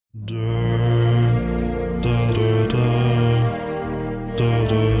Now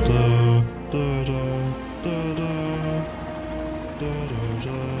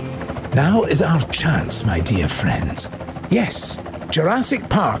is our chance, my dear friends. Yes, Jurassic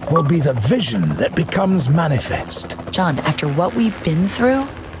Park will be the vision that becomes manifest. John, after what we've been through,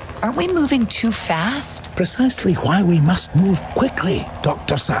 aren't we moving too fast? Precisely why we must move quickly,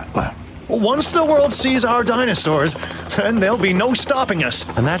 Dr. Sattler. Once the world sees our dinosaurs, then there'll be no stopping us.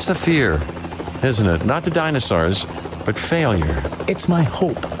 And that's the fear, isn't it? Not the dinosaurs, but failure. It's my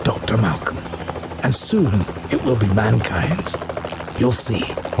hope, Dr. Malcolm. And soon, it will be mankind's. You'll see.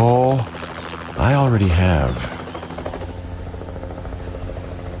 Oh, I already have.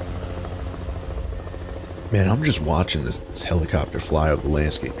 Man, I'm just watching this helicopter fly over the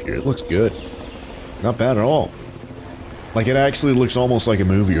landscape here. It looks good. Not bad at all. Like, it actually looks almost like a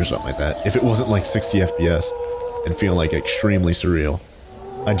movie or something like that. If it wasn't like 60 FPS and feeling like extremely surreal.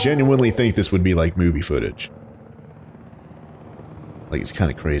 I genuinely think this would be like movie footage. Like, it's kind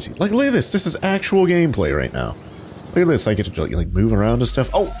of crazy. Like, look at this. This is actual gameplay right now. Look at this. I get to like move around and stuff.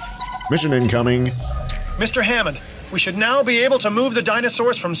 Oh, mission incoming. Mr. Hammond, we should now be able to move the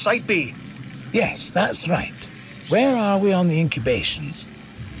dinosaurs from Site B. Yes, that's right. Where are we on the incubations?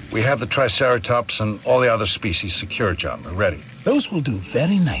 We have the Triceratops and all the other species secure, John. We're ready. Those will do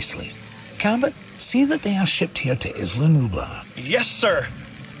very nicely. Cabot, see that they are shipped here to Isla Nublar. Yes, sir.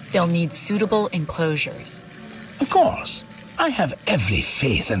 They'll need suitable enclosures. Of course. I have every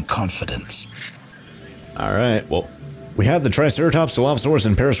faith and confidence. Alright, well, we have the Triceratops, Dilophosaurus,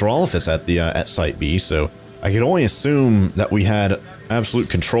 and Parasaurolophus at Site B, so I could only assume that we had absolute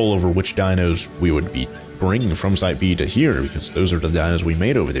control over which dinos we would be bringing from Site B to here, because those are the dinos we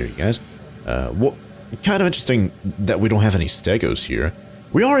made over there, you guys. Well, kind of interesting that we don't have any Stegos here.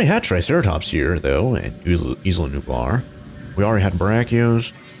 We already had Triceratops here, though, at Isla Nublar. We already had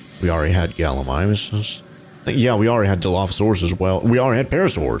Brachios. We already had Gallimimuses. Yeah, we already had Dilophosaurus as well. We already had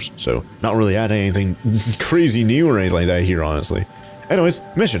Parasaurs, so not really adding anything crazy new or anything like that here, honestly. Anyways,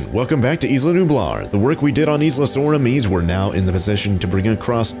 mission. Welcome back to Isla Nublar. The work we did on Isla Sorna means we're now in the position to bring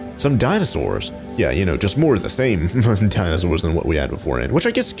across some dinosaurs. Yeah, you know, just more of the same dinosaurs than what we had beforehand, which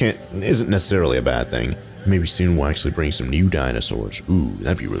I guess isn't necessarily a bad thing. Maybe soon we'll actually bring some new dinosaurs. Ooh,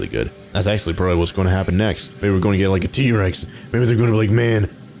 that'd be really good. That's actually probably what's going to happen next. Maybe we're going to get like a T-Rex. Maybe they're going to be like, man,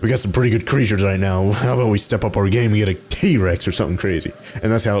 we got some pretty good creatures right now. How about we step up our game and get a T-Rex or something crazy? And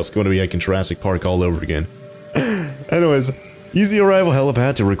that's how it's going to be like in Jurassic Park all over again. Anyways, use the arrival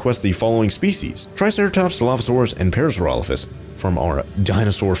helipad to request the following species: Triceratops, Dilophosaurus, and Parasaurolophus from our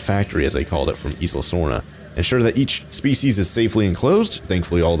dinosaur factory, as they called it, from Isla Sorna. Ensure that each species is safely enclosed.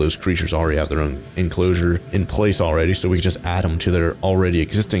 Thankfully, all those creatures already have their own enclosure in place already, so we can just add them to their already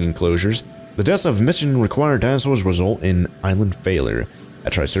existing enclosures. The deaths of mission-required dinosaurs result in island failure.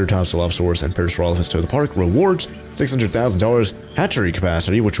 At Triceratops, Dilophosaurus, and Parasaurolophus to the park, rewards $600,000 hatchery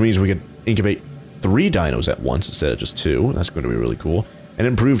capacity, which means we could incubate 3 dinos at once instead of just 2. That's going to be really cool. And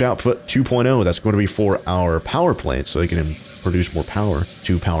improved output 2.0. That's going to be for our power plant, so they can produce more power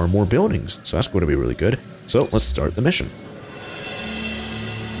to power more buildings. So that's going to be really good. So let's start the mission.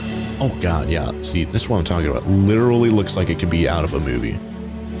 Oh god, yeah. See, this is what I'm talking about. Literally looks like it could be out of a movie.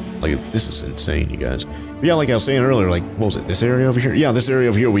 Like, this is insane, you guys. But yeah, like I was saying earlier, like, what was it, this area over here? Yeah, this area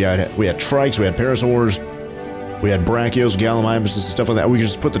over here, we had trikes, we had parasaurs, we had brachios, gallimimuses, and stuff like that. We could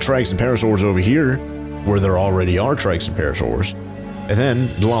just put the trikes and parasaurs over here, where there already are trikes and parasaurs. And then,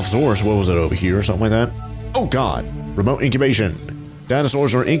 Dilophosaurus, what was it over here, or something like that? Oh god! Remote incubation.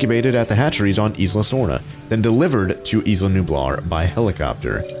 Dinosaurs are incubated at the hatcheries on Isla Sorna, then delivered to Isla Nublar by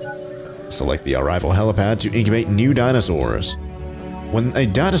helicopter. Select the arrival helipad to incubate new dinosaurs. When a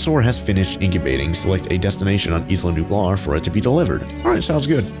dinosaur has finished incubating, select a destination on Isla Nublar for it to be delivered. Alright, sounds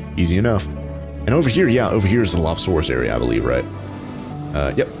good. Easy enough. And over here, yeah, over here is the Dilophosaurus area, I believe, right?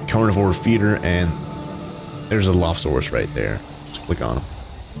 Yep, carnivore feeder, and there's a Dilophosaurus right there. Let's click on him.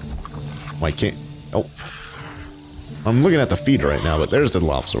 Why can't... Oh. I'm looking at the feeder right now, but there's the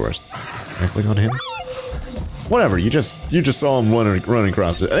Dilophosaurus. Can I click on him? Whatever, you just saw him running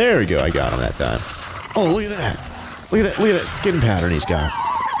across it. There we go, I got him that time. Oh, look at that. Look at that skin pattern he's got.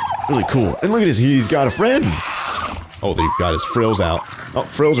 Really cool. And look at this, he's got a friend. Oh, they've got his frills out. Oh,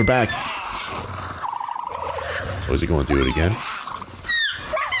 frills are back. Oh, is he going to do it again?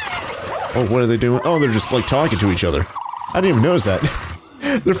 Oh, what are they doing? Oh, they're just like talking to each other. I didn't even notice that.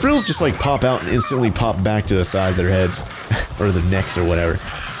 Their frills just like pop out and instantly pop back to the side of their heads. Or their necks or whatever.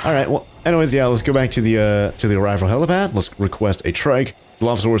 Alright, well, anyways, yeah, let's go back to the arrival helipad. Let's request a trike,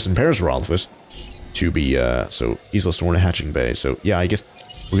 Dilophosaurus, and Parasaurolophus to be, so, Isla Sorna hatching bay. So, yeah, I guess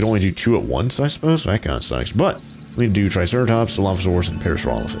we can only do 2 at once, I suppose. That kind of sucks. But We need to do Triceratops, Dilophosaurus, and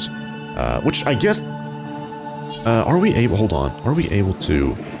Parasaurolophus. Which I guess... are we able... Hold on. Are we able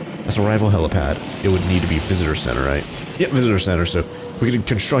to... As a rival helipad, it would need to be Visitor Center, right? Yep, Visitor Center. So we could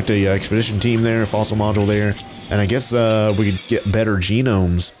construct a expedition team there, a fossil module there. And I guess we could get better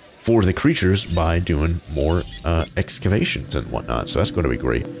genomes for the creatures by doing more excavations and whatnot. So that's going to be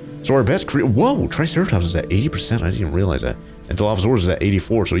great. So our best whoa, Triceratops is at 80%. I didn't even realize that. And Dilophosaurus is at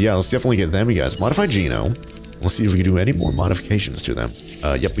 84. So yeah, let's definitely get them, you guys. Modified genome. Let's see if we can do any more modifications to them.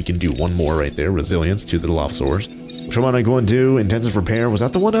 Yep, we can do one more right there. Resilience to the Dilophosaurus. Which one am I going to do? Intensive repair. Was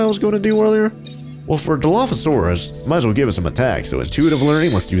that the one I was going to do earlier? Well, for Dilophosaurus, might as well give us some attack. So intuitive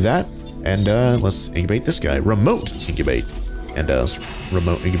learning, let's do that. And let's incubate this guy. Remote incubate. And let's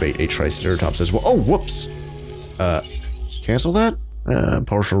remote incubate a Triceratops as well. Oh, whoops. Cancel that?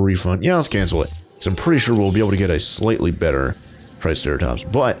 Partial refund. Yeah, let's cancel it. So I'm pretty sure we'll be able to get a slightly better Triceratops.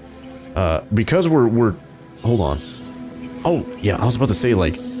 But because we're hold on. Oh, yeah, I was about to say,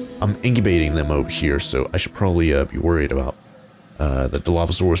 like, I'm incubating them over here, so I should probably be worried about the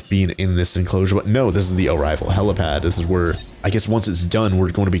Dilophosaurus being in this enclosure. But no, this is the arrival helipad. This is where, I guess once it's done, we're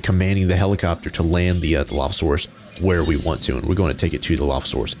going to be commanding the helicopter to land the Dilophosaurus where we want to. And we're going to take it to the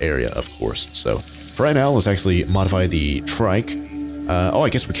Dilophosaurus area, of course. So for right now, let's actually modify the trike. Oh, I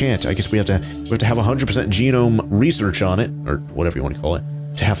guess we can't. I guess we have to have 100% genome research on it, or whatever you want to call it,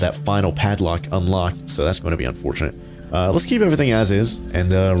 to have that final padlock unlocked. So that's going to be unfortunate. Let's keep everything as is,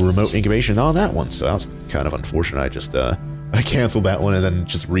 and remote incubation on that one. So that's kind of unfortunate. I just I canceled that one and then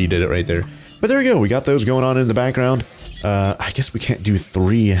just redid it right there. But there we go. We got those going on in the background. I guess we can't do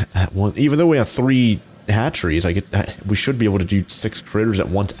 3 at once, even though we have 3 hatcheries. We should be able to do 6 critters at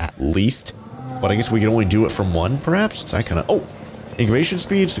once at least. But I guess we can only do it from 1, perhaps. So I kind of incubation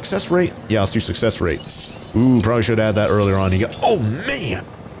speed, success rate. Yeah, let's do success rate. Ooh, probably should add that earlier on. You got, oh man.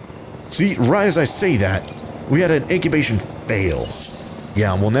 See, right as I say that, we had an incubation fail.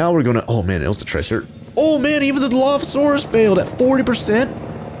 Yeah, well now we're gonna, oh man, it was the Tricer. Oh man, even the Dilophosaurus failed at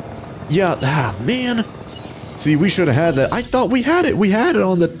 40%. Yeah, man. See, we should have had that. I thought we had it. We had it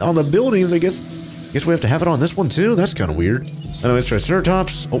on the buildings. I guess we have to have it on this one too. That's kind of weird. Anyways,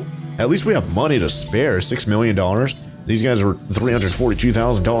 Triceratops. Oh, at least we have money to spare. $6 million. These guys are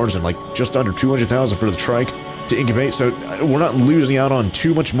 $342,000 and like just under $200,000 for the trike to incubate. So we're not losing out on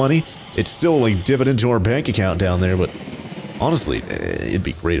too much money. It's still like dipping into our bank account down there, but honestly, it'd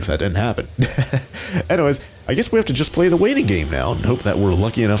be great if that didn't happen. Anyways, I guess we have to just play the waiting game now and hope that we're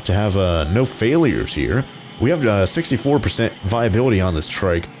lucky enough to have no failures here. We have 64% viability on this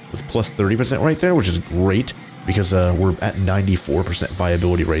trike with plus 30% right there, which is great because we're at 94%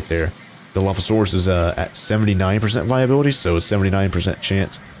 viability right there. The Dilophosaurus is at 79% viability, so a 79%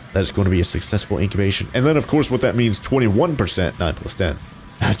 chance that it's going to be a successful incubation. And then, of course, what that means, 21%, 9 plus 10,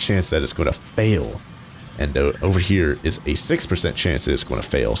 a chance that it's going to fail. And over here is a 6% chance that it's going to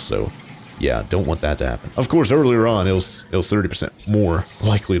fail, so yeah, don't want that to happen. Of course, earlier on, it was 30% more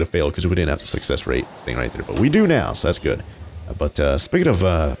likely to fail because we didn't have the success rate thing right there, but we do now, so that's good. But speaking of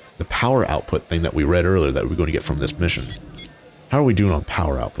the power output thing that we read earlier that we're going to get from this mission, how are we doing on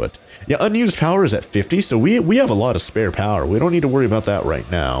power output? Yeah, unused power is at 50, so we have a lot of spare power. We don't need to worry about that right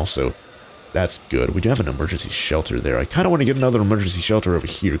now, so that's good. We do have an emergency shelter there. I kind of want to get another emergency shelter over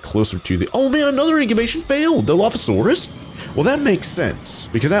here, closer to the... Oh man, another incubation failed! The Dilophosaurus? Well, that makes sense,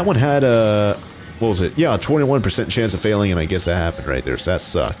 because that one had a... What was it? Yeah, a 21% chance of failing, and I guess that happened right there, so that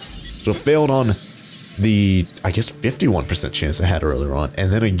sucks. So it failed on the, I guess, 51% chance I had earlier on,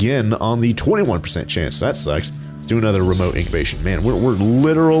 and then again on the 21% chance, so that sucks. Let's do another remote incubation. Man, we're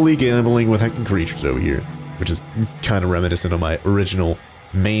literally gambling with heckin' creatures over here, which is kind of reminiscent of my original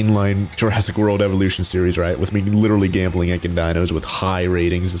mainline Jurassic World Evolution series, right? With me literally gambling heckin' dinos with high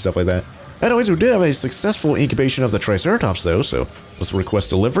ratings and stuff like that. Anyways, we did have a successful incubation of the Triceratops, though, so let's request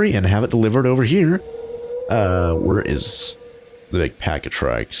delivery and have it delivered over here. Where is the big pack of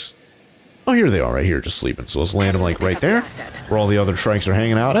trikes? Oh, here they are, right here, just sleeping. So let's land them, like, right there, where all the other trikes are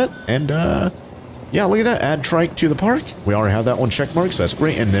hanging out at. And, yeah, look at that. Add trike to the park. We already have that one checkmarked, so that's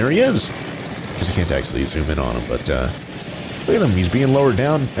great. And there he is. Because I can't actually zoom in on him, but, look at him. He's being lowered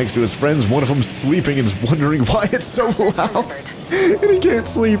down next to his friends. One of them's sleeping and is wondering why it's so loud. And he can't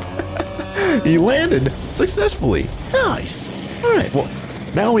sleep. He landed successfully. Nice. All right. Well,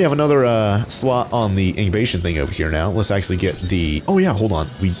 now we have another slot on the incubation thing over here now. Let's actually get the... Oh, yeah. Hold on.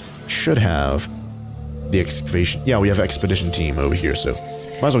 We should have the excavation. Yeah, we have expedition team over here, so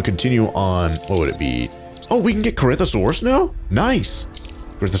might as well continue on. What would it be? Oh, we can get Corythosaurus now? Nice.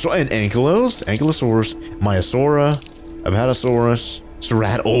 Corythosaurus and Ankylosaurus, Myosaura, Apatosaurus,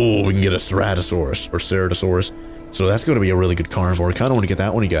 Oh, we can get a Ceratosaurus or Ceratosaurus. So that's going to be a really good carnivore. I kind of want to get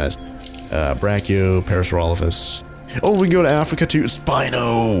that one, you guys. Brachio, Parasaurolophus. Oh, we can go to Africa too.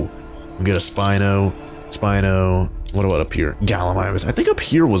 Spino. We get a Spino. Spino. What about up here? Gallimimus. I think up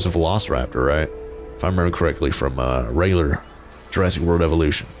here was a Velociraptor, right? If I remember correctly from regular Jurassic World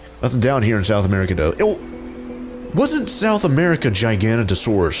Evolution. Nothing down here in South America though. It wasn't South America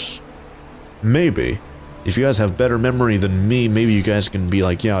Giganotosaurus? Maybe. If you guys have better memory than me, maybe you guys can be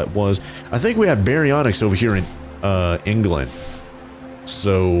like, yeah, it was. I think we had Baryonyx over here in England.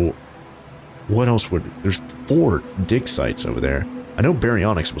 So, what else would... There's 4 dig sites over there. I know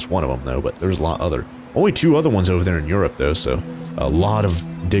Baryonyx was one of them, though, but there's a lot other. Only 2 other ones over there in Europe, though, so a lot of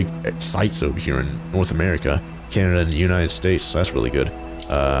dig sites over here in North America, Canada, and the United States, so that's really good.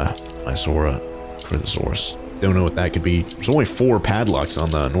 Mysora, Crithosaurus. Don't know what that could be. There's only 4 padlocks on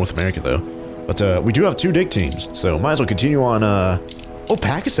the North America, though. But we do have 2 dig teams, so might as well continue on, oh,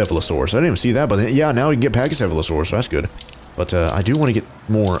 Pachycephalosaurus. I didn't even see that, but yeah, now we can get Pachycephalosaurus, so that's good. But I do want to get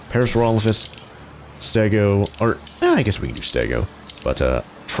more Parasaurolophus, Stego, or, I guess we can do Stego, but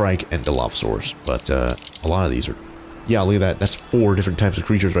Trike and Dilophosaurus. But a lot of these are, yeah, look at that. That's 4 different types of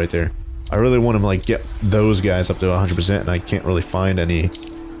creatures right there. I really want to, like, get those guys up to 100%, and I can't really find any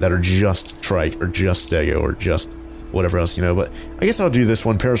that are just Trike, or just Stego, or just whatever else, you know, but I guess I'll do this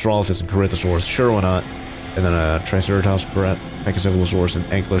one, Parasaurolophus and Crithosaurus, sure, why not? And then Triceratops, Pachycephalosaurus, and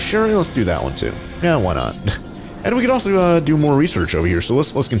Ankylos, sure, let's do that one too. Yeah, why not? And we could also do more research over here, so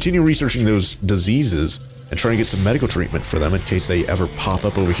let's continue researching those diseases and try to get some medical treatment for them in case they ever pop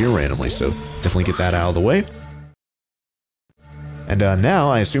up over here randomly, so definitely get that out of the way. And now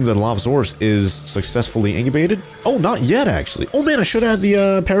I assume that Dilophosaurus is successfully incubated. Oh, not yet, actually. Oh man, I should have the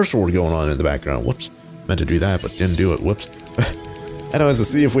Parasaur going on in the background. Whoops. Meant to do that, but didn't do it. Whoops. Anyways, let's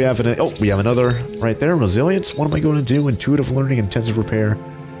see if we have an... Oh, we have another right there. Resilience. What am I going to do? Intuitive learning, intensive repair.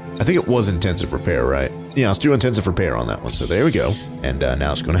 I think it was intensive repair, right? Yeah, let's do intensive repair on that one. So there we go. And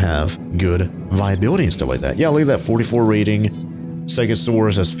now it's going to have good viability and stuff like that. Yeah, look at that. 44 rating.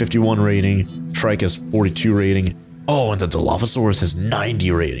 Stegosaurus has 51 rating. Trike has 42 rating. Oh, and the Dilophosaurus has 90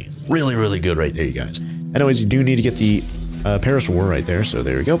 rating. Really, really good right there, you guys. Anyways, you do need to get the Parasaur right there. So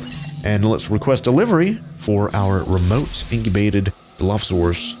there we go. And let's request delivery for our remote incubated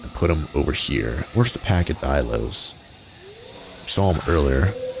Dilophosaurus and put them over here. Where's the Pachydilos? Saw them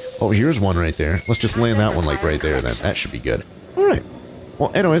earlier. Oh, here's one right there. Let's just land that one like right there then. That should be good. Alright.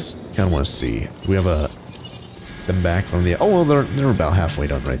 Well, anyways, kind of want to see. We have them back from the... Oh, well, they're about halfway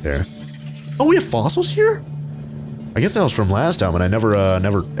done right there. Oh, we have fossils here? I guess that was from last time and I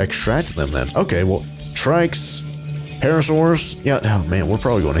never extracted them then. Okay, well, Trikes... Parasaurs? Yeah, oh man, we're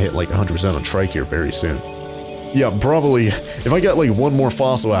probably going to hit like 100% on Trike here very soon. Yeah, probably. If I got like one more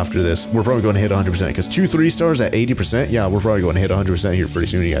fossil after this, we're probably going to hit 100%. Because 2 3-stars at 80%, yeah, we're probably going to hit 100% here pretty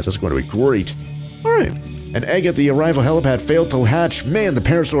soon, you guys. That's going to be great. Alright. An egg at the arrival helipad failed to hatch. Man, the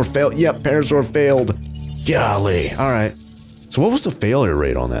Parasaur failed. Yep, Parasaur failed. Golly. Alright. So what was the failure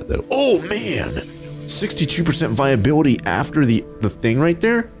rate on that, though? Oh, man. 62% viability after the thing right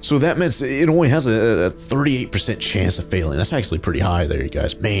there. So that means it only has a 38% chance of failing. That's actually pretty high there, you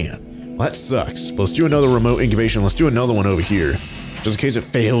guys. Man, well, that sucks. But let's do another remote incubation. Let's do another one over here. Just in case it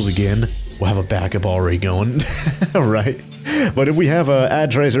fails again, we'll have a backup already going. Right? But if we have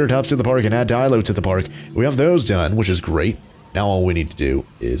add Triceratops to the park and add Dilo to the park, we have those done, which is great. Now all we need to do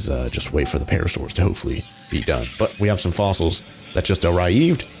is just wait for the Parasaurs to hopefully be done. But we have some fossils that just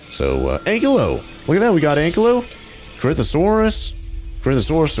arrived. So, Ankylo. Look at that, we got Ankylo, Crithosaurus,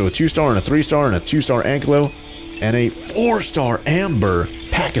 so a 2-star and a 3-star and a 2-star Ankylo, and a 4-star Amber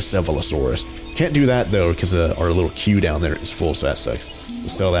Pachycephalosaurus. Can't do that, though, because our little queue down there is full, so that sucks.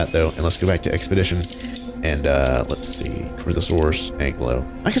 Let's sell that, though, and let's go back to Expedition, and, let's see, Crithosaurus, Ankylo.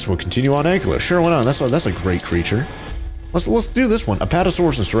 I guess we'll continue on Ankylo. Sure, why not? That's a great creature. Let's do this one.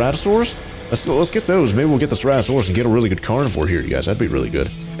 Apatosaurus and Ceratosaurus. Let's get those. Maybe we'll get the Ceratosaurus and get a really good carnivore here, you guys. That'd be really good.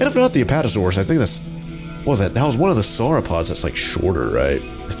 And if not the Apatosaurus, I think that's... What was that? That was one of the sauropods that's like shorter, right?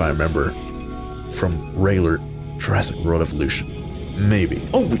 If I remember. From regular Jurassic World Evolution. Maybe.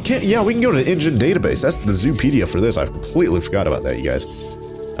 Oh, we can't... Yeah, we can go to the engine database. That's the Zoopedia for this. I completely forgot about that, you guys.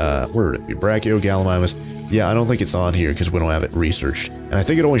 Where would it be? Brachio, Gallimimus. Yeah, I don't think it's on here because we don't have it researched. And I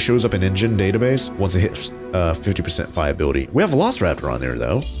think it only shows up in engine database once it hits 50% viability. We have Velociraptor on there,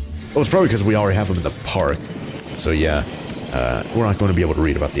 though. Oh, it's probably because we already have them in the park. So, yeah, we're not going to be able to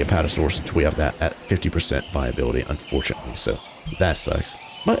read about the Apatosaurus until we have that at 50% viability, unfortunately. So, that sucks.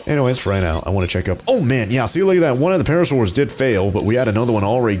 But anyways, for right now, I want to check up. Oh, man, yeah, see, look at that. One of the Parasaurs did fail, but we had another one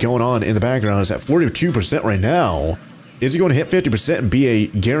already going on in the background. It's at 42% right now. Is it going to hit 50% and be a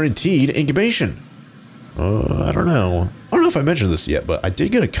guaranteed incubation? I don't know. I don't know if I mentioned this yet, but I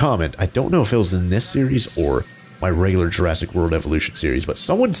did get a comment. I don't know if it was in this series or my regular Jurassic World Evolution series, but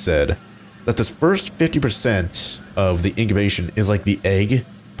someone said that this first 50% of the incubation is like the egg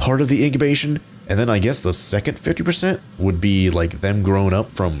part of the incubation, and then I guess the second 50% would be like them growing up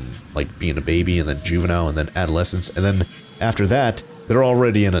from like being a baby and then juvenile and then adolescence, and then after that they're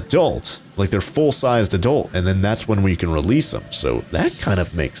already an adult, like they're full-sized adult, and then that's when we can release them. So that kind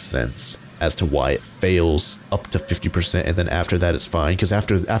of makes sense as to why it fails up to 50%, and then after that it's fine, because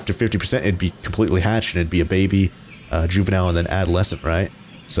after 50% it'd be completely hatched and it'd be a baby, juvenile, and then adolescent, right?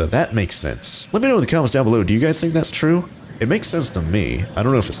 So that makes sense. Let me know in the comments down below, do you guys think that's true? It makes sense to me. I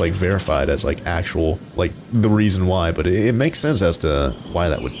don't know if it's like verified as like actual, like the reason why, but it makes sense as to why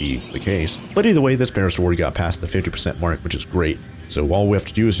that would be the case. But either way, this parasaur got past the 50% mark, which is great. So all we have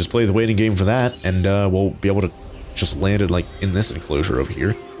to do is just play the waiting game for that, and we'll be able to just land it like in this enclosure over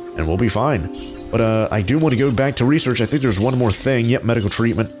here, and we'll be fine. But I do want to go back to research. I think there's one more thing. Yep, medical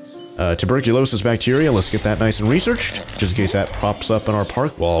treatment. Tuberculosis bacteria. Let's get that nice and researched, just in case that pops up in our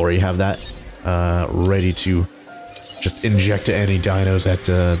park. We'll already have that ready to just inject to any dinos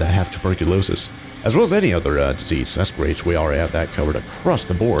that have tuberculosis, as well as any other disease. That's great. We already have that covered across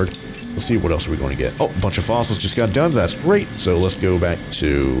the board. Let's see what else are we going to get. Oh, a bunch of fossils just got done. That's great. So let's go back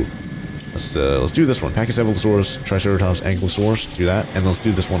to let's do this one. Pachycephalosaurus, Triceratops, Ankylosaurus. Do that, and let's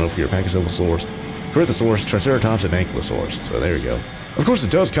do this one over here. Pachycephalosaurus, Corythosaurus, Triceratops, and Ankylosaurus. So there we go. Of course,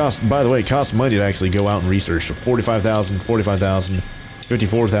 it does cost, by the way, it costs money to actually go out and research. 45,000, 45,000,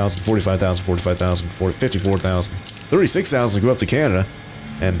 54,000, 45,000, 45,000, 54,000, 36,000 to go up to Canada,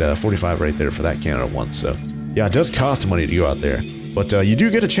 and 45 right there for that Canada one. So yeah, it does cost money to go out there, but you do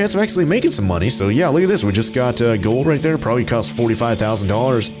get a chance of actually making some money. So yeah, look at this. We just got gold right there. Probably cost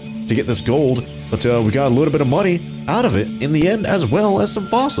 $45,000 to get this gold, but we got a little bit of money out of it in the end, as well as some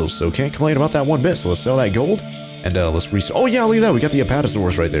fossils. So can't complain about that one bit. So let's sell that gold. And let's research. Oh yeah, look at that. We got the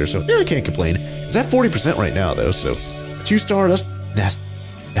Apatosaurus right there. So yeah, I can't complain. It's at 40% right now though. So 2-star. That's.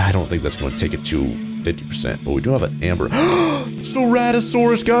 I don't think that's going to take it to 50%. But we do have an amber.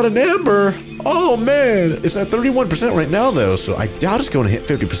 Ceratosaurus got an amber. Oh man, it's at 31% right now though. So I doubt it's going to hit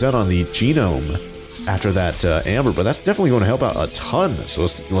 50% on the genome after that amber. But that's definitely going to help out a ton. So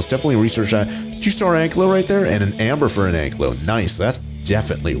let's definitely research that. 2-star ankylo right there, and an amber for an ankylo. Nice. That's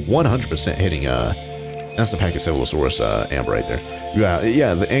definitely 100% hitting. That's the Pachycephalosaurus amber right there.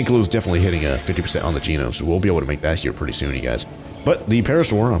 Yeah, the ankylo is definitely hitting 50% on the genome, so we'll be able to make that here pretty soon, you guys. But the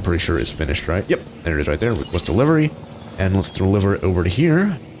parasaur, I'm pretty sure, is finished, right? Yep, there it is right there. Request delivery, and let's deliver it over to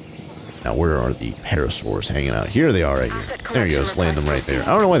here. Now, where are the parasaurs hanging out? Here they are right here. There you go, let's land them right there. I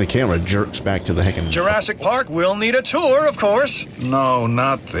don't know why the camera jerks back to the heckin'... Jurassic Park will need a tour, of course. No,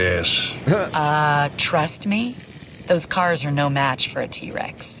 not this. Trust me, those cars are no match for a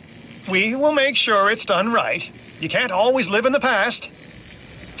T-Rex. We will make sure it's done right. You can't always live in the past.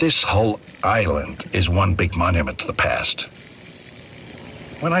 This whole island is one big monument to the past.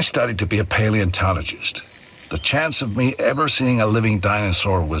 When I studied to be a paleontologist, the chance of me ever seeing a living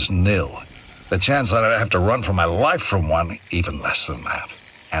dinosaur was nil. The chance that I'd have to run for my life from one, even less than that.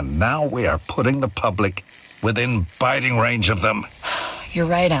 And now we are putting the public within biting range of them. You're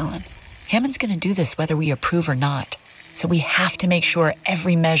right, Alan. Hammond's gonna do this whether we approve or not. So we have to make sure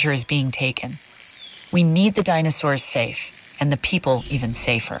every measure is being taken. We need the dinosaurs safe, and the people even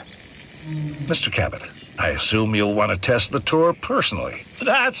safer. Mr. Cabot, I assume you'll want to test the tour personally.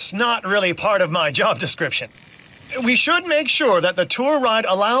 That's not really part of my job description. We should make sure that the tour ride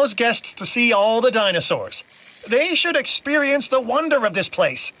allows guests to see all the dinosaurs. They should experience the wonder of this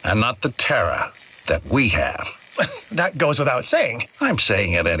place. And not the terror that we have. That goes without saying. I'm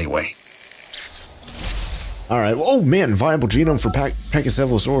saying it anyway. Alright, well, oh man, viable genome for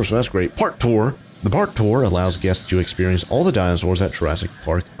Pachycephalosaurus, so that's great. Park tour. The park tour allows guests to experience all the dinosaurs at Jurassic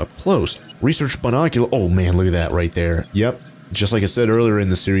Park up close. Research binocular. Oh man, look at that right there. Yep. Just like I said earlier in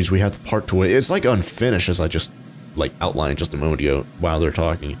the series, we have the park tour. It's like unfinished, as I just like outlined just a moment ago while they're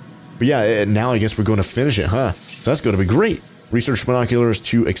talking. But yeah, now I guess we're going to finish it, huh? So that's going to be great. Research binoculars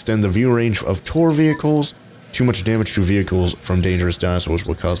to extend the view range of tour vehicles. Too much damage to vehicles from dangerous dinosaurs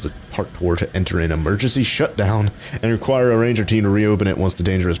will cause the park tour to enter an emergency shutdown and require a ranger team to reopen it once the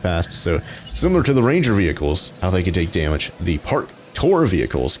danger is passed. So, similar to the ranger vehicles, how they can take damage, the park tour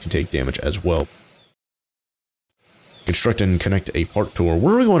vehicles can take damage as well. Construct and connect a park tour.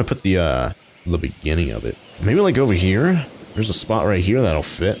 Where do we want to put the beginning of it? Maybe like over here? There's a spot right here that'll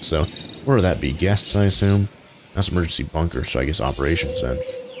fit, so where would that be? Guests, I assume? That's emergency bunker, so I guess operations then.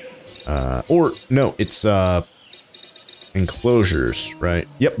 Or, no, it's, enclosures, right?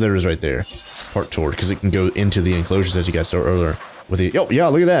 Yep, there it is right there. Park tour, because it can go into the enclosures as you guys saw earlier. With the, oh, yeah,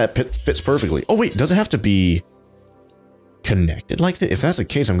 look at that. It fits perfectly. Oh, wait, does it have to be connected like that? If that's the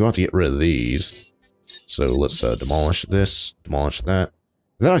case, I'm going to have to get rid of these. So let's, demolish this, demolish that.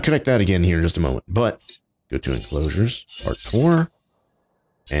 then I'll connect that again here in just a moment. But go to enclosures, part tour,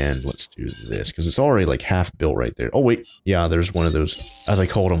 and let's do this because it's already like half built right there. Oh wait, yeah, there's one of those, as I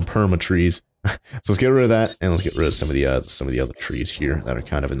called them, perma trees. So let's get rid of that, and let's get rid of some of the other trees here that are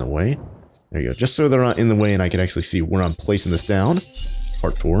kind of in the way. There you go, just so they're not in the way, and I can actually see where I'm placing this down.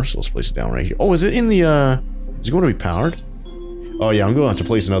 Part tour, so let's place it down right here. Oh, is it in the is it going to be powered? Oh yeah, I'm going to have to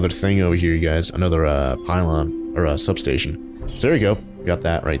place another thing over here, you guys. Another pylon or substation. So there you go. We got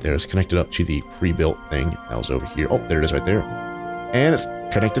that right there. It's connected up to the pre-built thing that was over here. Oh, there it is right there. And it's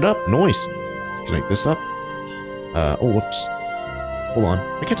connected up. Nice. Let's connect this up. Oh, whoops. Hold on.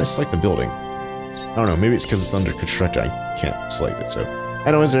 Why can't I select the building? I don't know. Maybe it's because it's under construction. I can't select it. So,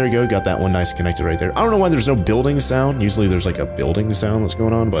 anyways, there you go. Got that one nice connected right there. I don't know why there's no building sound. Usually there's like a building sound that's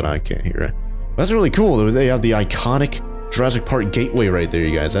going on, but I can't hear it. That's really cool. They have the iconic Jurassic Park gateway right there,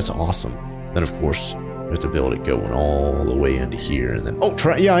 you guys. That's awesome. Then, of course, we have to build it going all the way into here. And then, oh,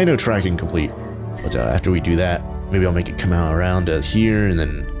 yeah, I know tracking complete. But after we do that, maybe I'll make it come out around here, and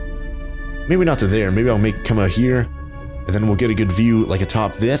then maybe not to there. Maybe I'll make it come out here, and then we'll get a good view, like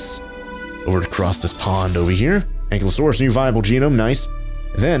atop this, over across this pond over here. Ankylosaurus, new viable genome, nice.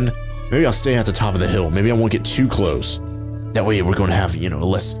 And then maybe I'll stay at the top of the hill. Maybe I won't get too close. That way we're going to have, you know,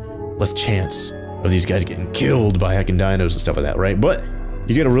 less chance of these guys getting killed by heckin' dinos and stuff like that, right? But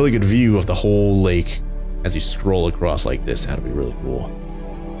you get a really good view of the whole lake as you scroll across like this. That'll be really cool.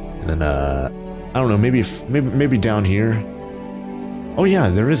 And then I don't know, maybe down here. Oh yeah,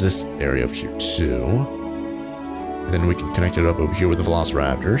 there is this area up here too. And then we can connect it up over here with the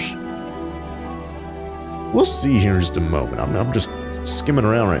Velociraptors. We'll see here in just a moment. I'm just skimming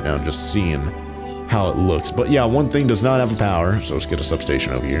around right now and just seeing how it looks. But yeah, one thing does not have a power, so let's get a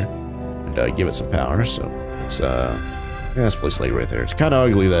substation over here and give it some power. So it's yeah, let's place late right there. It's kind of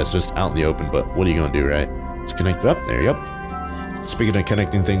ugly that it's just out in the open, but what are you gonna do, right? Let's connect it up. There you go. Speaking of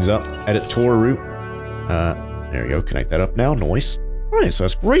connecting things up, edit tour route. There you go. Connect that up now. Nice. All right, so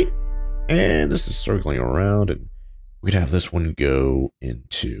that's great. And this is circling around, and we could have this one go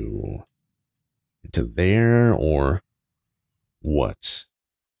into there, or what?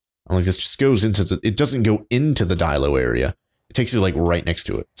 I think this just goes into the, it doesn't go into the Dilo area. It takes you like right next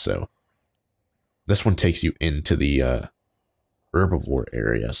to it. So this one takes you into the herbivore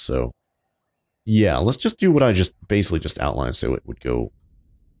area. So yeah, let's just do what I just basically just outlined. So it would go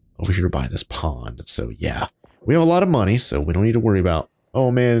over here by this pond. So yeah, we have a lot of money, so we don't need to worry about, oh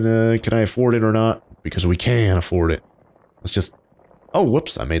man, can I afford it or not? Because we can afford it. Let's just, oh,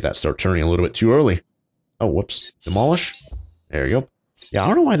 whoops, I made that start turning a little bit too early. Oh, whoops, demolish. There you go. Yeah, I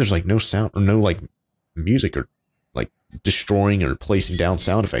don't know why there's like no sound or no like music or like destroying or placing down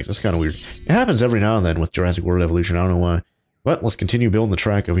sound effects. That's kind of weird. It happens every now and then with Jurassic World Evolution. I don't know why. But let's continue building the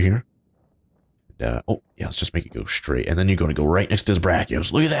track over here. And, oh, yeah, let's just make it go straight. And then you're going to go right next to the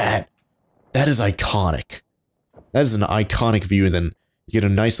Brachios. Look at that. That is iconic. That is an iconic view. And then you get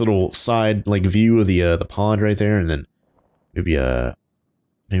a nice little side like view of the pond right there. And then maybe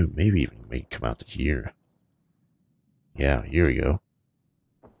maybe even make it come out to here. Yeah, here we go.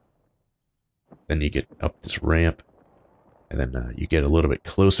 Then you get up this ramp, and then you get a little bit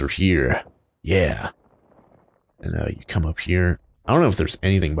closer here. Yeah. And you come up here. I don't know if there's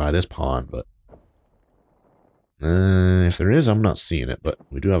anything by this pond, but if there is, I'm not seeing it. But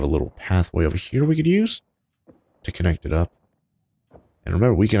we do have a little pathway over here we could use to connect it up. And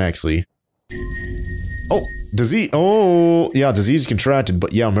remember, we can actually... Oh, disease. Oh, yeah, disease contracted.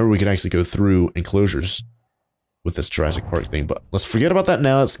 But yeah, remember, we can actually go through enclosures with this Jurassic Park thing. But let's forget about that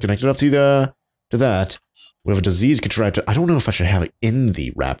now. Let's connect it up to that. We have a disease contracted. I don't know if I should have it in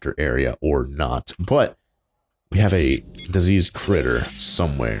the raptor area or not, but we have a diseased critter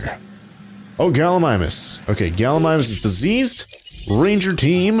somewhere. Oh, Gallimimus. Okay, Gallimimus is diseased. Ranger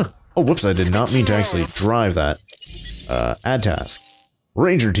team. Oh, whoops, I did not mean to actually drive that. Add task.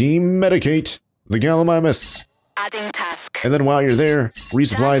 Ranger team, medicate the Gallimimus. Adding task. And then while you're there,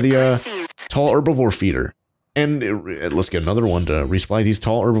 resupply the tall herbivore feeder. And let's get another one to resupply these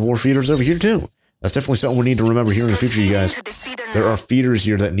tall herbivore feeders over here too. That's definitely something we need to remember here in the future, you guys. There are feeders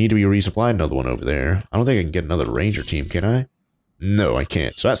here that need to be resupplied. Another one over there. I don't think I can get another ranger team, can I? No, I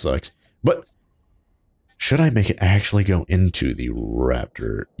can't. So that sucks. But should I make it actually go into the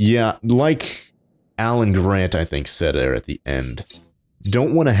raptor? Yeah, like Alan Grant, I think, said there at the end.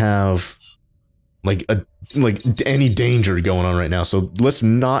 Don't want to have like any danger going on right now. So let's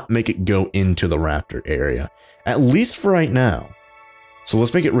not make it go into the raptor area, at least for right now. So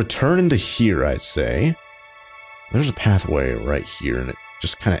let's make it return into here, I'd say. There's a pathway right here, and it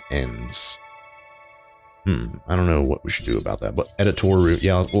just kind of ends. I don't know what we should do about that, but editor route,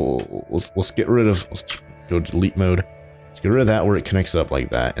 yeah, let's get rid of, let's go to delete mode. Let's get rid of that where it connects up like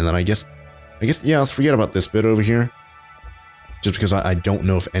that. And then I guess, yeah, let's forget about this bit over here. Just because I don't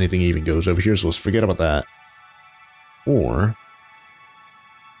know if anything even goes over here, so let's forget about that. Or,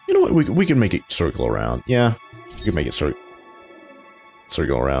 you know what, we can make it circle around. Yeah, we can make it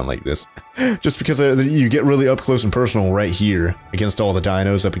circle around like this. Just because you get really up close and personal right here against all the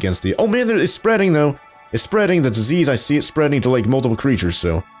dinos, up against the... Oh man, it's spreading though. It's spreading, the disease, I see it spreading to like multiple creatures,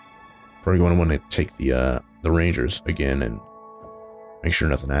 so... Probably going to want to take the rangers again and make sure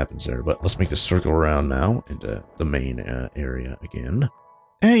nothing happens there. But let's make this circle around now into the main area again.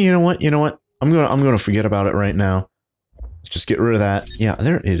 Hey, you know what? I'm gonna forget about it right now. Let's just get rid of that. Yeah,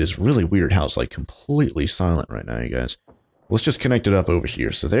 it is really weird how it's like completely silent right now, you guys. Let's just connect it up over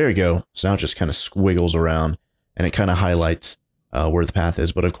here. So there you go. So now it just kind of squiggles around and it kind of highlights where the path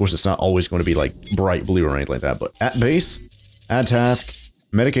is. But of course, it's not always going to be like bright blue or anything like that. But at base, add task,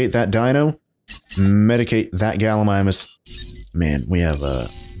 medicate that dino, medicate that Gallimimus. Man, we have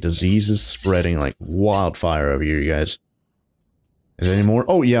diseases spreading like wildfire over here, you guys. Is there any more?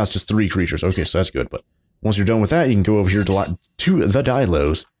 Oh, yeah, it's just 3 creatures. Okay, so that's good. But once you're done with that, you can go over here to the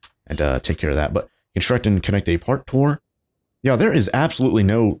Dilos and take care of that. But construct and connect a part tour. Yeah, there is absolutely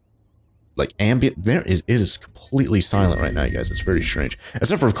no, like, ambient... It is completely silent right now, you guys. It's very strange.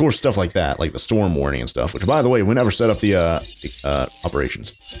 Except for, of course, stuff like that, like the storm warning and stuff. Which, by the way, we never set up the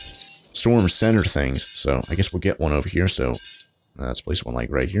operations. Storm center things. So, I guess we'll get one over here. So, let's place one, like,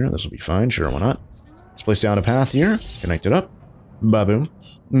 right here. This will be fine. Sure, why not? Let's place down a path here. Connect it up. Ba-boom.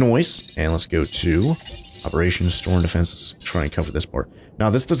 Noise. And let's go to operations, storm defense. Let's try and cover this part. Now,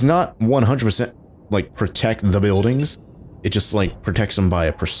 this does not 100%, like, protect the buildings. It just, like, protects them by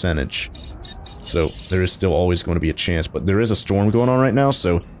a percentage. So, there is still always going to be a chance. But there is a storm going on right now,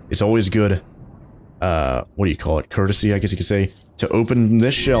 so it's always good, what do you call it? Courtesy, I guess you could say, to open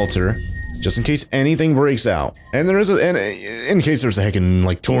this shelter, just in case anything breaks out. And there is in case there's a heckin',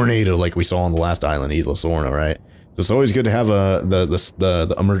 like, tornado like we saw on the last island, Isla Sorna, right? So it's always good to have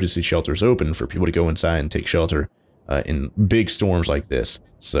the emergency shelters open for people to go inside and take shelter in big storms like this.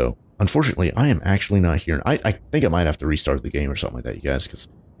 So, unfortunately, I am actually not here. I think I might have to restart the game or something like that, you guys, because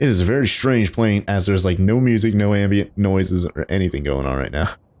it is very strange playing as there's, like, no music, no ambient noises, or anything going on right now.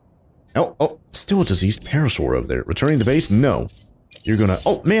 Oh, still a diseased parasaur over there. Returning to base? No. You're gonna...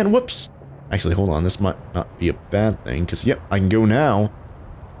 Oh, man, whoops. Actually, hold on. This might not be a bad thing, because, yep, I can go now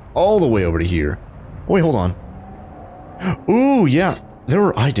all the way over to here. Oh, wait, hold on. Ooh, yeah.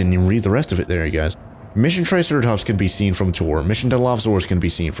 I didn't even read the rest of it there, you guys. Mission Triceratops can be seen from a tour. Mission Dilophosaurus can be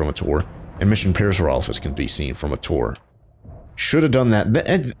seen from a tour. And Mission Parasaurolophus can be seen from a tour. Should have done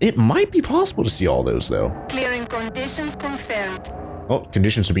that. It might be possible to see all those, though. Clearing conditions confirmed. Oh,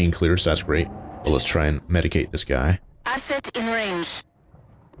 conditions are being cleared, so that's great. Well, let's try and medicate this guy. Asset in range.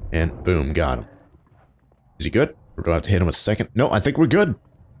 And boom, got him. Is he good? Or do I have to hit him a second? No, I think we're good.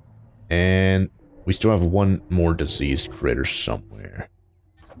 And we still have one more diseased critter somewhere.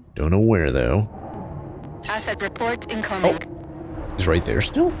 Don't know where, though. Asset report incoming. Oh, he's right there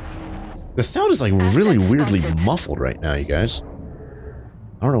still. The sound is like really weirdly muffled right now, you guys.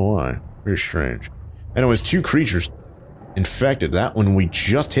 I don't know why. Very strange. Anyways, 2 creatures infected. That one we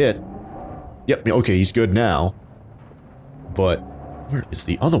just hit. Yep, okay, he's good now. But where is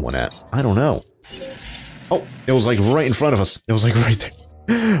the other one at? I don't know. Oh, it was like right in front of us. It was like right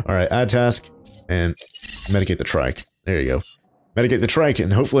there. Alright, add task and medicate the trike. There you go. Medicate the trike,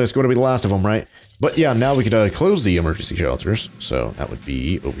 and hopefully it's going to be the last of them, right? But yeah, now we could close the emergency shelters. So that would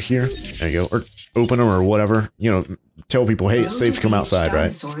be over here. There you go. Or open them or whatever. You know, tell people, hey, it's safe to come outside,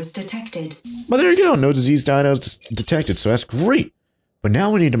 right? Detected. But there you go. No disease dinos detected, so that's great. But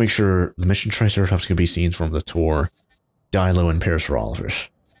now we need to make sure the Mission Triceratops can be seen from the tour. Dilo and Parasaurolophus.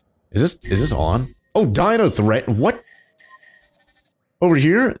 Is this on? Oh, Dino threat. What? Over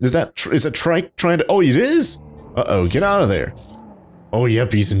here? Is that trike trying to... Oh, it is? Uh-oh, get out of there. Oh,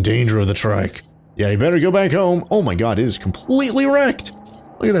 yep, he's in danger of the trike. Yeah, you better go back home. Oh my god, it is completely wrecked.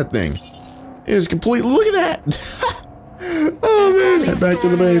 Look at that thing. It is completely... Look at that! Oh man, head back to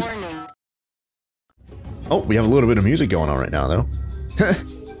the base. Oh, we have a little bit of music going on right now, though.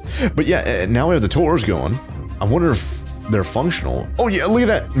 But yeah, now we have the tours going. I wonder if they're functional. Oh yeah, look at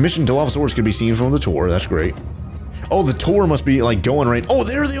that. Mission Dilophosaurus can be seen from the tour. That's great. Oh, the tour must be like going right... Oh,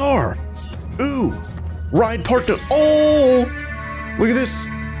 there they are! Ooh! Ride part to... Oh! Look at this!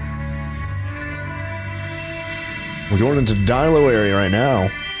 We're going into the Dilo area right now.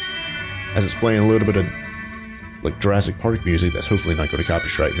 As it's playing a little bit of... like Jurassic Park music that's hopefully not going to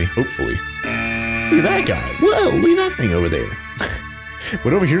copyright me. Hopefully. Look at that guy! Whoa! Look at that thing over there!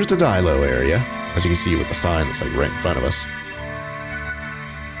 But over here's the Dilo area. As you can see with the sign that's like right in front of us.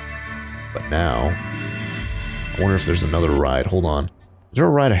 But now... I wonder if there's another ride. Hold on. Is there a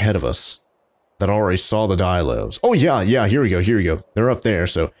ride ahead of us that already saw the Dilos? Oh, yeah, here we go. They're up there,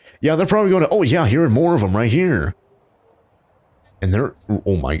 so... Yeah, they're probably going to... Oh, yeah, here are more of them right here. And they're...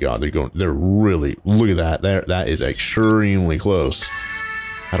 Oh, my God, they're really... Look at that. That is extremely close.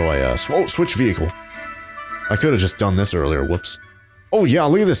 How do I, switch vehicle. I could have just done this earlier. Whoops. Oh, yeah,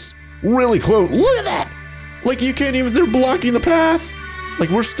 look at this. Really close. Look at that! Like, you can't even... They're blocking the path. Like,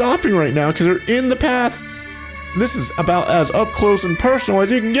 we're stopping right now because they're in the path. This is about as up close and personal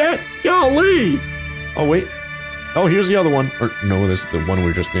as you can get. Golly! Oh, wait. Oh, here's the other one. Or, no, this is the one we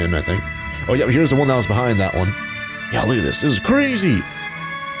were just in, I think. Oh, yeah, here's the one that was behind that one. Yeah, look at this. This is crazy.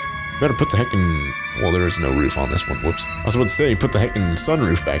 Better put the heckin'... Well, there is no roof on this one. Whoops. I was about to say, put the heckin'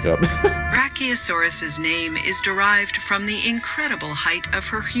 sunroof back up. Brachiosaurus's name is derived from the incredible height of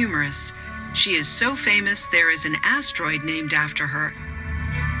her humerus. She is so famous there is an asteroid named after her.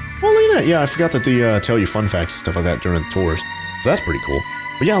 Oh, look at that. Yeah, I forgot that they tell you fun facts and stuff like that during the tours. So that's pretty cool.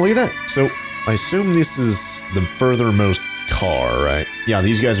 But yeah, look at that. So I assume this is the furthermost car, right? Yeah,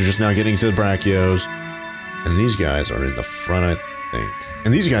 these guys are just now getting to the Brachios. And these guys are in the front, I think.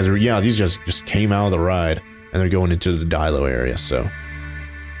 And these guys are, yeah, these just came out of the ride. And they're going into the Dilo area, so...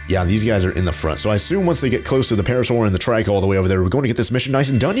 Yeah, these guys are in the front. So I assume once they get close to the Parasaur and the Trike all the way over there, we're going to get this mission nice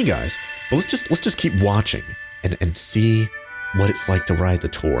and done, you guys. But let's just keep watching and see what it's like to ride the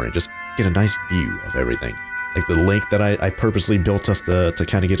tour and just get a nice view of everything. Like the lake that I purposely built us to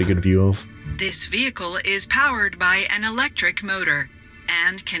kind of get a good view of. This vehicle is powered by an electric motor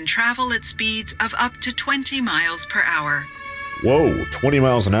and can travel at speeds of up to 20 miles per hour. Whoa, 20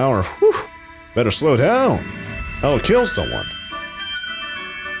 miles an hour. Whew. Better slow down. That'll kill someone.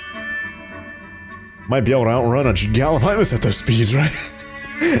 Might be able to outrun a Gallimimus at those speeds, right?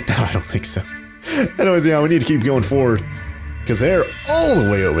 No, I don't think so. Anyways, yeah, we need to keep going forward. Because they're all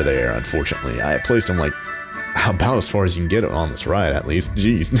the way over there, unfortunately. I placed them, like, about as far as you can get on this ride, at least.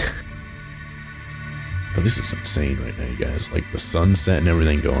 Jeez. But this is insane right now, you guys. Like, the sunset and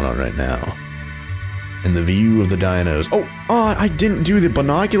everything going on right now. And the view of the dinos. Oh, I didn't do the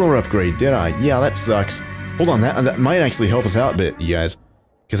binocular upgrade, did I? Yeah, that sucks. Hold on, that might actually help us out a bit, you guys.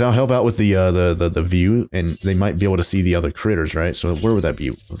 Because I'll help out with the view, and they might be able to see the other critters, right? So where would that be?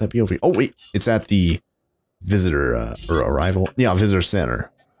 Would that be over here? Oh, wait, it's at the visitor, or arrival? Yeah, visitor center.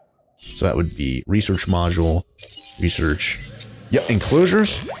 So that would be research module, research. Yep,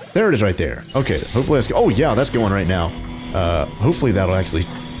 enclosures. There it is right there. Okay, hopefully that's, oh yeah, that's going right now. Hopefully that'll actually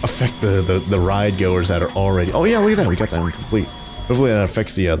affect the ride goers that are already, oh yeah, look at that, we got that one complete. Hopefully that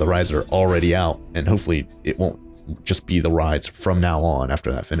affects the rides that are already out, and hopefully it won't just be the rides from now on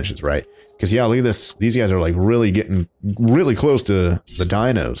after that finishes, right? Because yeah, look at this. These guys are like really getting really close to the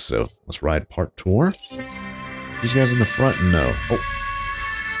dinos. So let's ride part tour. These guys in the front? No.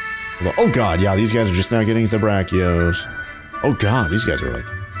 Oh god, yeah, these guys are just now getting to the Brachios. Oh god, these guys are like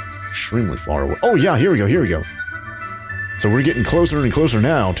extremely far away. Oh yeah, here we go. So we're getting closer and closer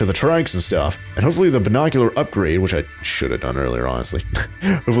now to the Trikes and stuff. And hopefully the binocular upgrade, which I should have done earlier, honestly.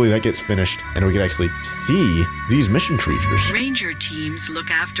 Hopefully that gets finished and we can actually see these mission creatures. Ranger teams look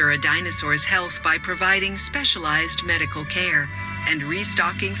after a dinosaur's health by providing specialized medical care and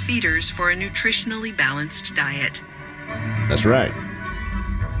restocking feeders for a nutritionally balanced diet. That's right.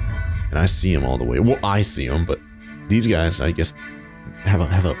 And I see them all the way. Well, I see them, but these guys, I guess, have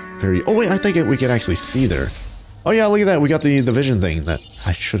a very... Oh wait, I think we could actually see there. Oh yeah, look at that. We got the vision thing that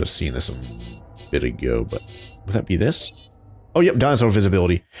I should have seen this a bit ago, but would that be this? Oh yep, dinosaur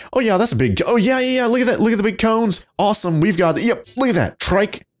visibility. Oh yeah, that's a big. Oh yeah. Look at that. Look at the big cones. Awesome. We've got. Yep. Look at that.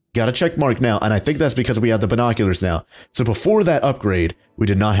 Trike. Got a check mark now, and I think that's because we have the binoculars now. So before that upgrade, we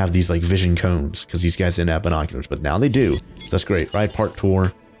did not have these like vision cones because these guys didn't have binoculars, but now they do. So that's great. Ride part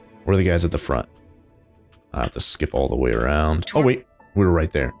tour. Where are the guys at the front? I have to skip all the way around. Oh wait, we were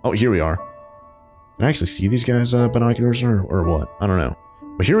right there. Oh, here we are. Can I actually see these guys' binoculars or what? I don't know.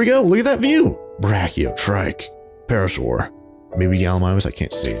 But here we go. Look at that view. Brachio, Trike, Parasaur. Maybe Gallimimus, I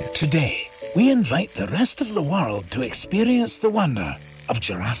can't see. Today, we invite the rest of the world to experience the wonder of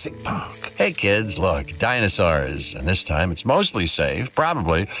Jurassic Park. Hey kids, look, dinosaurs. And this time it's mostly safe,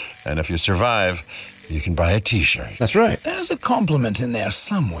 probably. And if you survive, you can buy a t-shirt. That's right. There's a compliment in there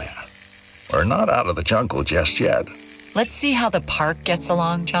somewhere. We're not out of the jungle just yet. Let's see how the park gets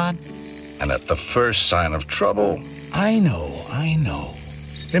along, John. And at the first sign of trouble... I know.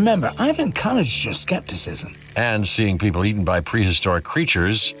 Remember, I've encouraged your skepticism. And seeing people eaten by prehistoric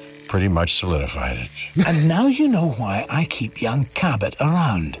creatures pretty much solidified it. And now you know why I keep young Cabot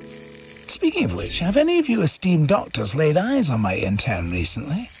around. Speaking of which, have any of you esteemed doctors laid eyes on my intern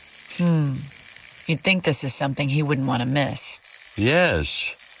recently? You'd think this is something he wouldn't want to miss.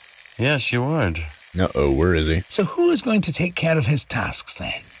 Yes, you would. Uh-oh, where is he? So who is going to take care of his tasks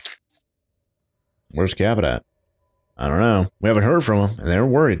then? Where's Cabot at? I don't know. We haven't heard from him, and they're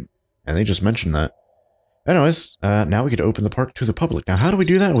worried. And they just mentioned that. Anyways, now we get to open the park to the public. Now, how do we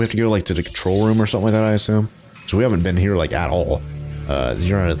do that? We have to go, like, to the control room or something like that, I assume? So we haven't been here, like, at all.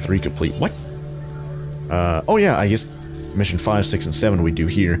 0 out of 3 complete. What? Oh yeah, I guess mission 5, 6, and 7 we do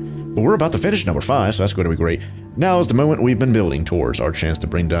here. But we're about to finish number 5, so that's going to be great. Now is the moment we've been building towards, our chance to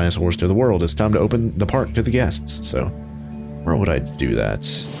bring dinosaurs to the world. It's time to open the park to the guests, so where would I do that?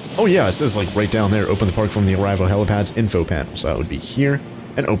 Oh yeah, it says like right down there, open the park from the arrival helipad's info panel. So that would be here,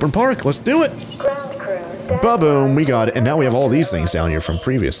 and open park, let's do it! Ba-boom, we got it, and now we have all these things down here from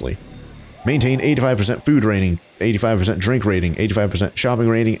previously. Maintain 85% food rating, 85% drink rating, 85% shopping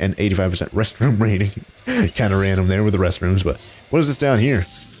rating, and 85% restroom rating. Kind of random there with the restrooms, but what is this down here?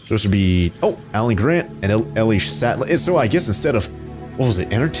 Supposed to be, oh, Alan Grant and Ellie Sattler. So I guess instead of, what was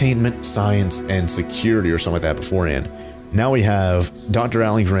it, entertainment, science, and security or something like that beforehand, now we have Dr.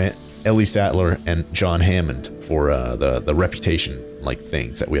 Alan Grant, Ellie Sattler, and John Hammond for the reputation like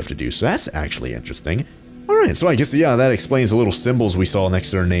things that we have to do. So that's actually interesting. Alright, so I guess, yeah, that explains the little symbols we saw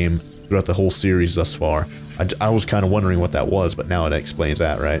next to their name throughout the whole series thus far. I was kind of wondering what that was, but now it explains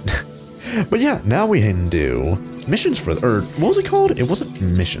that, right? But yeah, now we can do missions for, or what was it called? It wasn't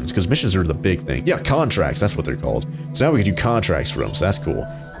missions, because missions are the big thing. Yeah, contracts, that's what they're called. So now we can do contracts for them, so that's cool.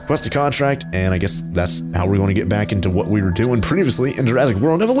 Request a contract, and I guess that's how we're going to get back into what we were doing previously in Jurassic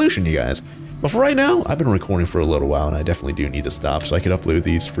World Evolution, you guys. But for right now, I've been recording for a little while, and I definitely do need to stop so I can upload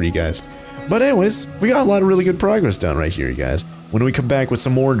these for you guys. But anyways, we got a lot of really good progress done right here, you guys. When we come back with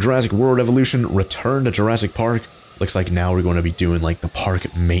some more Jurassic World Evolution, Return to Jurassic Park, looks like now we're going to be doing like the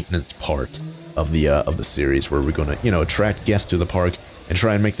park maintenance part of the series, where we're going to, you know, attract guests to the park and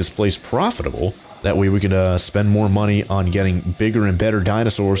try and make this place profitable. That way we can spend more money on getting bigger and better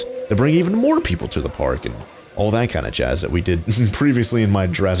dinosaurs to bring even more people to the park and all that kind of jazz that we did previously in my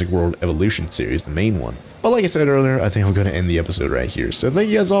Jurassic World Evolution series, the main one. But like I said earlier, I think I'm going to end the episode right here. So thank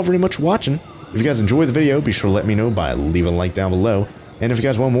you guys all very much for watching. If you guys enjoyed the video, be sure to let me know by leaving a like down below. And if you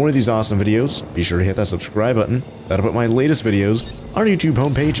guys want more of these awesome videos, be sure to hit that subscribe button. That'll put my latest videos on our YouTube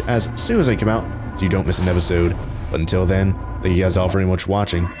homepage as soon as they come out, so you don't miss an episode. But until then, thank you guys all very much for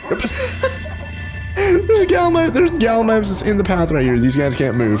watching. There's Gallimimus in the path right here. These guys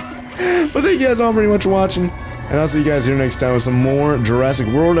can't move. But thank you guys all very much for watching. And I'll see you guys here next time with some more Jurassic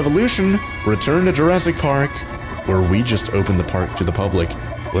World Evolution, Return to Jurassic Park, where we just open the park to the public.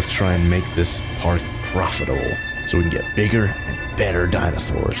 Let's try and make this park profitable so we can get bigger and better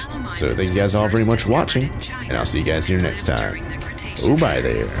dinosaurs. So thank you guys all very much for watching, and I'll see you guys here next time. Oh, bye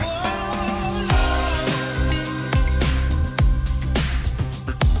there.